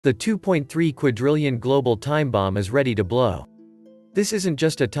The 2.3 quadrillion global time bomb is ready to blow. This isn't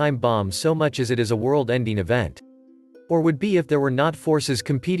just a time bomb so much as it is a world-ending event. Or would be if there were not forces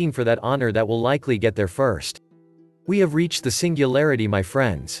competing for that honor that will likely get there first. We have reached the singularity, my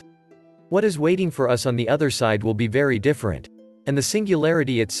friends. What is waiting for us on the other side will be very different, and the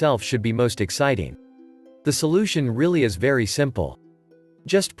singularity itself should be most exciting. The solution really is very simple.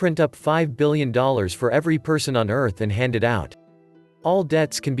 Just print up $5 billion for every person on Earth and hand it out. All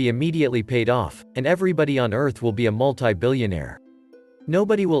debts can be immediately paid off, and everybody on Earth will be a multi-billionaire.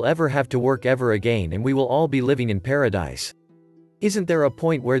 Nobody will ever have to work ever again, and we will all be living in paradise. Isn't there a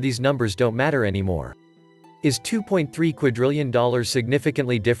point where these numbers don't matter anymore? Is $2.3 quadrillion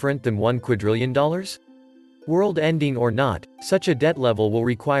significantly different than $1 quadrillion? World ending or not, such a debt level will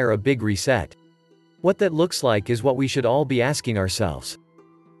require a big reset. What that looks like is what we should all be asking ourselves.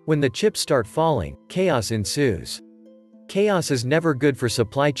 When the chips start falling, chaos ensues. Chaos is never good for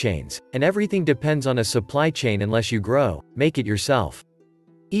supply chains, and everything depends on a supply chain unless you grow, make it yourself.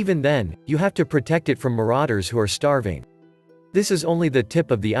 Even then, you have to protect it from marauders who are starving. This is only the tip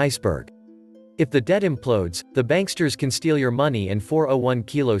of the iceberg. If the debt implodes, the banksters can steal your money in 401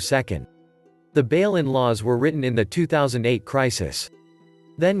 kilosecond. The bail-in laws were written in the 2008 crisis.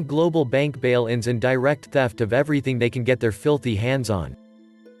 Then global bank bail-ins and direct theft of everything they can get their filthy hands on.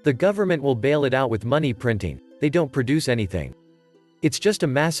 The government will bail it out with money printing. They don't produce anything. It's just a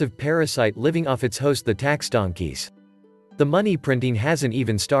massive parasite living off its host, the tax donkeys. The money printing hasn't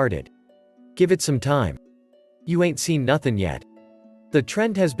even started. Give it some time. You ain't seen nothing yet. The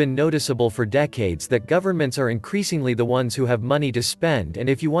trend has been noticeable for decades that governments are increasingly the ones who have money to spend, and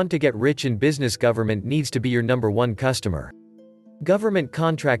if you want to get rich in business, government needs to be your number one customer. Government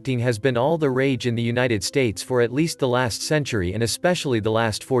contracting has been all the rage in the United States for at least the last century and especially the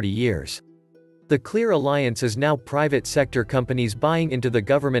last 40 years. The clear alliance is now private sector companies buying into the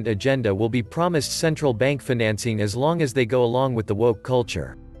government agenda will be promised central bank financing as long as they go along with the woke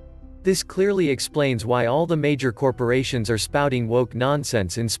culture. This clearly explains why all the major corporations are spouting woke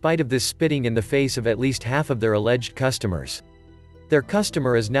nonsense in spite of this spitting in the face of at least half of their alleged customers. Their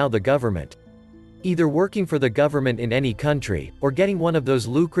customer is now the government. Either working for the government in any country, or getting one of those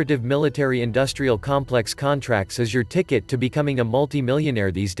lucrative military-industrial complex contracts as your ticket to becoming a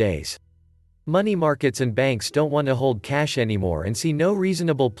multi-millionaire these days. Money markets and banks don't want to hold cash anymore and see no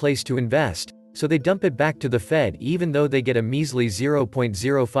reasonable place to invest, so they dump it back to the Fed even though they get a measly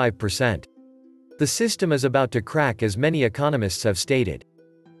 0.05%. The system is about to crack, as many economists have stated.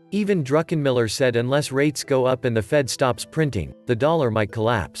 Even Druckenmiller said unless rates go up and the Fed stops printing, the dollar might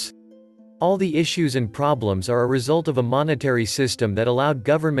collapse. All the issues and problems are a result of a monetary system that allowed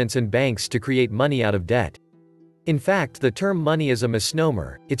governments and banks to create money out of debt. In fact, the term money is a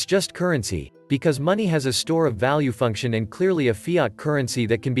misnomer, it's just currency, because money has a store of value function, and clearly a fiat currency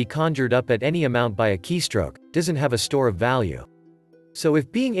that can be conjured up at any amount by a keystroke doesn't have a store of value. So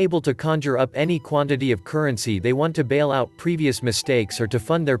if being able to conjure up any quantity of currency they want to bail out previous mistakes or to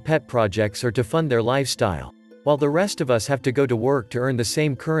fund their pet projects or to fund their lifestyle, while the rest of us have to go to work to earn the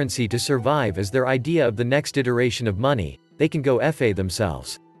same currency to survive as their idea of the next iteration of money, they can go FA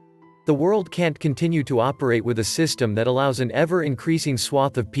themselves. The world can't continue to operate with a system that allows an ever-increasing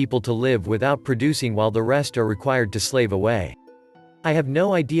swath of people to live without producing while the rest are required to slave away. I have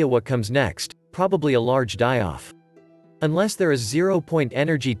no idea what comes next, probably a large die-off. Unless there is zero-point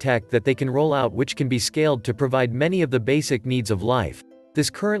energy tech that they can roll out which can be scaled to provide many of the basic needs of life, this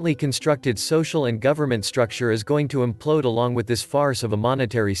currently constructed social and government structure is going to implode along with this farce of a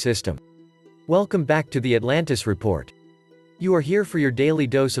monetary system. Welcome back to the Atlantis Report. You are here for your daily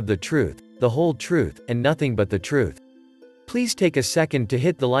dose of the truth, the whole truth, and nothing but the truth. Please take a second to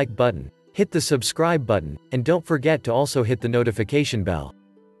hit the like button, hit the subscribe button, and don't forget to also hit the notification bell.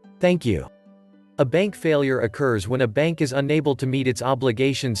 Thank you. A bank failure occurs when a bank is unable to meet its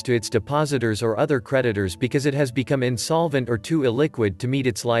obligations to its depositors or other creditors because it has become insolvent or too illiquid to meet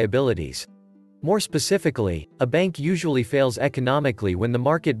its liabilities. More specifically, a bank usually fails economically when the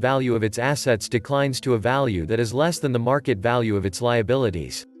market value of its assets declines to a value that is less than the market value of its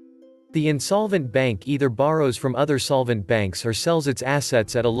liabilities. The insolvent bank either borrows from other solvent banks or sells its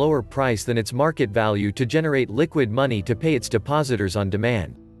assets at a lower price than its market value to generate liquid money to pay its depositors on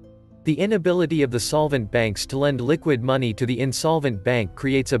demand. The inability of the solvent banks to lend liquid money to the insolvent bank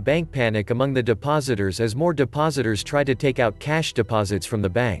creates a bank panic among the depositors as more depositors try to take out cash deposits from the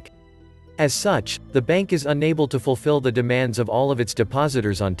bank. As such, the bank is unable to fulfill the demands of all of its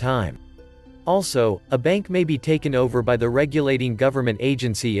depositors on time. Also, a bank may be taken over by the regulating government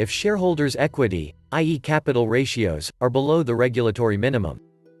agency if shareholders' equity, i.e. capital ratios, are below the regulatory minimum.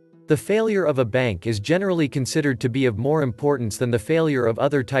 The failure of a bank is generally considered to be of more importance than the failure of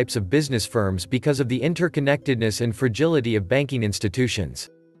other types of business firms because of the interconnectedness and fragility of banking institutions.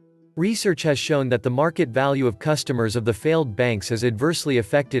 Research has shown that the market value of customers of the failed banks is adversely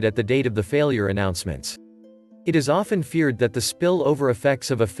affected at the date of the failure announcements. It is often feared that the spill-over effects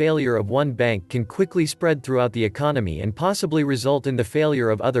of a failure of one bank can quickly spread throughout the economy and possibly result in the failure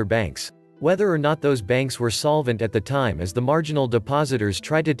of other banks, whether or not those banks were solvent at the time, as the marginal depositors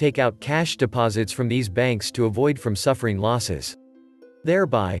try to take out cash deposits from these banks to avoid from suffering losses.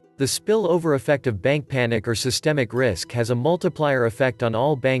 Thereby, the spill-over effect of bank panic or systemic risk has a multiplier effect on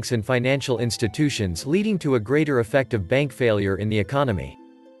all banks and financial institutions, leading to a greater effect of bank failure in the economy.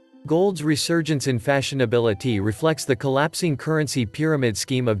 Gold's resurgence in fashionability reflects the collapsing currency pyramid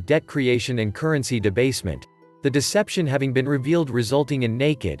scheme of debt creation and currency debasement, the deception having been revealed, resulting in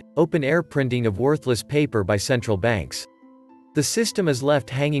naked, open-air printing of worthless paper by central banks. The system is left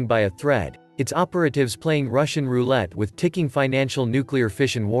hanging by a thread, its operatives playing Russian roulette with ticking financial nuclear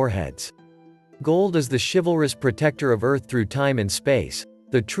fission warheads. Gold is the chivalrous protector of Earth through time and space,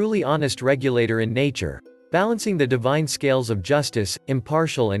 the truly honest regulator in nature, balancing the divine scales of justice,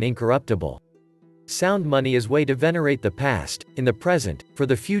 impartial and incorruptible. Sound money is way to venerate the past, in the present, for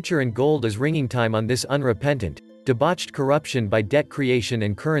the future, and gold is ringing time on this unrepentant, debauched corruption by debt creation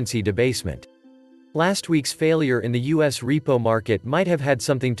and currency debasement. Last week's failure in the U.S. repo market might have had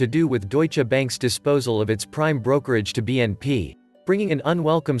something to do with Deutsche Bank's disposal of its prime brokerage to BNP, bringing an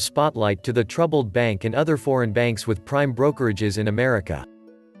unwelcome spotlight to the troubled bank and other foreign banks with prime brokerages in America.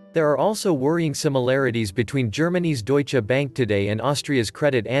 There are also worrying similarities between Germany's Deutsche Bank today and Austria's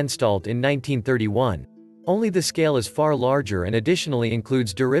Credit Anstalt in 1931. Only the scale is far larger and additionally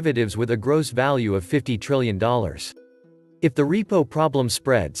includes derivatives with a gross value of $50 trillion. If the repo problem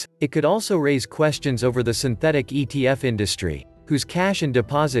spreads, it could also raise questions over the synthetic ETF industry, whose cash and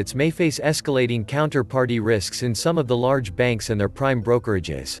deposits may face escalating counterparty risks in some of the large banks and their prime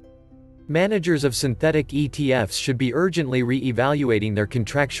brokerages. Managers of synthetic ETFs should be urgently re-evaluating their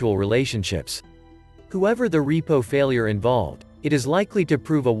contractual relationships. Whoever the repo failure involved, it is likely to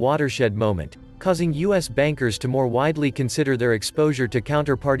prove a watershed moment, causing U.S. bankers to more widely consider their exposure to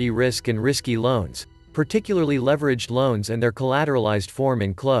counterparty risk and risky loans, particularly leveraged loans and their collateralized form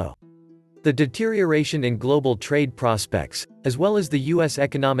in clo. The deterioration in global trade prospects, as well as the U.S.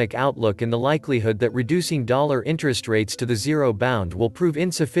 economic outlook and the likelihood that reducing dollar interest rates to the zero bound will prove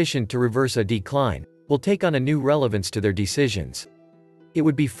insufficient to reverse a decline, will take on a new relevance to their decisions. It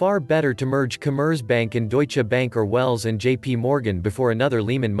would be far better to merge Commerzbank and Deutsche Bank or Wells and JP Morgan before another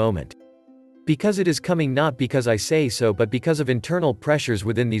Lehman moment. Because it is coming, not because I say so, but because of internal pressures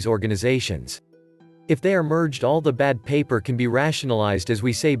within these organizations. If they are merged, all the bad paper can be rationalized, as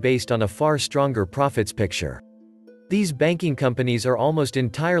we say, based on a far stronger profits picture. These banking companies are almost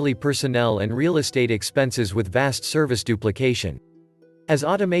entirely personnel and real estate expenses with vast service duplication. As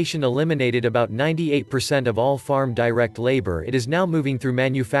automation eliminated about 98% of all farm direct labor, it is now moving through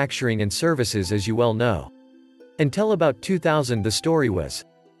manufacturing and services, as you well know. Until about 2000, the story was,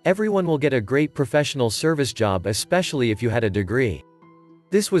 everyone will get a great professional service job, especially if you had a degree.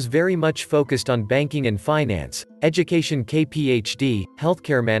 This was very much focused on banking and finance, education, K-PhD,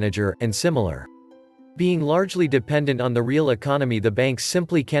 healthcare manager, and similar. Being largely dependent on the real economy, the banks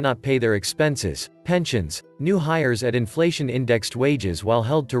simply cannot pay their expenses, pensions, new hires at inflation-indexed wages while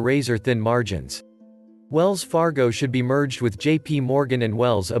held to razor-thin margins. Wells Fargo should be merged with JP Morgan and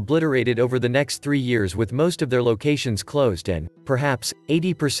Wells obliterated over the next 3 years, with most of their locations closed and, perhaps,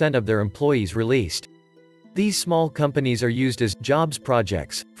 80% of their employees released. These small companies are used as jobs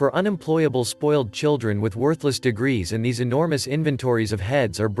projects for unemployable spoiled children with worthless degrees, and these enormous inventories of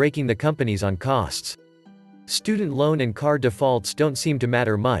heads are breaking the companies on costs. Student loan and car defaults don't seem to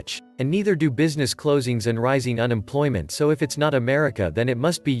matter much, and neither do business closings and rising unemployment, so if it's not America, then it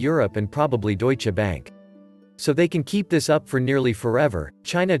must be Europe and probably Deutsche Bank. So they can keep this up for nearly forever.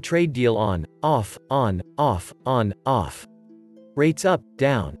 China trade deal on, off, on, off, on, off. Rates up,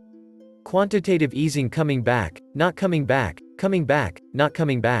 down. Quantitative easing coming back, not coming back, not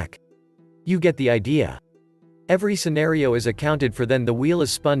coming back. You get the idea. Every scenario is accounted for, then the wheel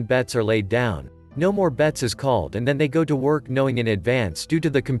is spun, bets are laid down. No more bets is called, and then they go to work knowing in advance, due to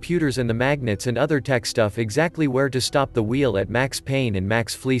the computers and the magnets and other tech stuff, exactly where to stop the wheel at max pain and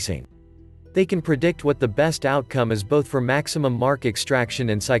max fleecing. They can predict what the best outcome is, both for maximum mark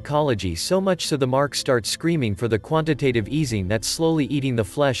extraction and psychology, so much so the marks start screaming for the quantitative easing that's slowly eating the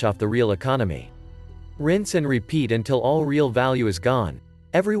flesh off the real economy. Rinse and repeat until all real value is gone.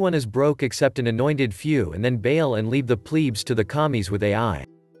 Everyone is broke except an anointed few, and then bail and leave the plebes to the commies with AI.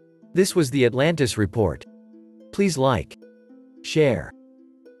 This was the Atlantis Report. Please like, share,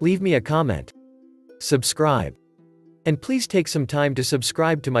 Leave me a comment. Subscribe. And please take some time to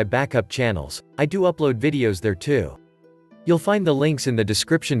subscribe to my backup channels. I do upload videos there too. You'll find the links in the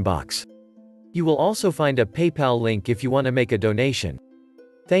description box. You will also find a PayPal link if you want to make a donation.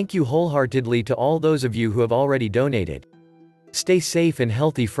 Thank you wholeheartedly to all those of you who have already donated. Stay safe and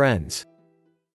healthy, friends.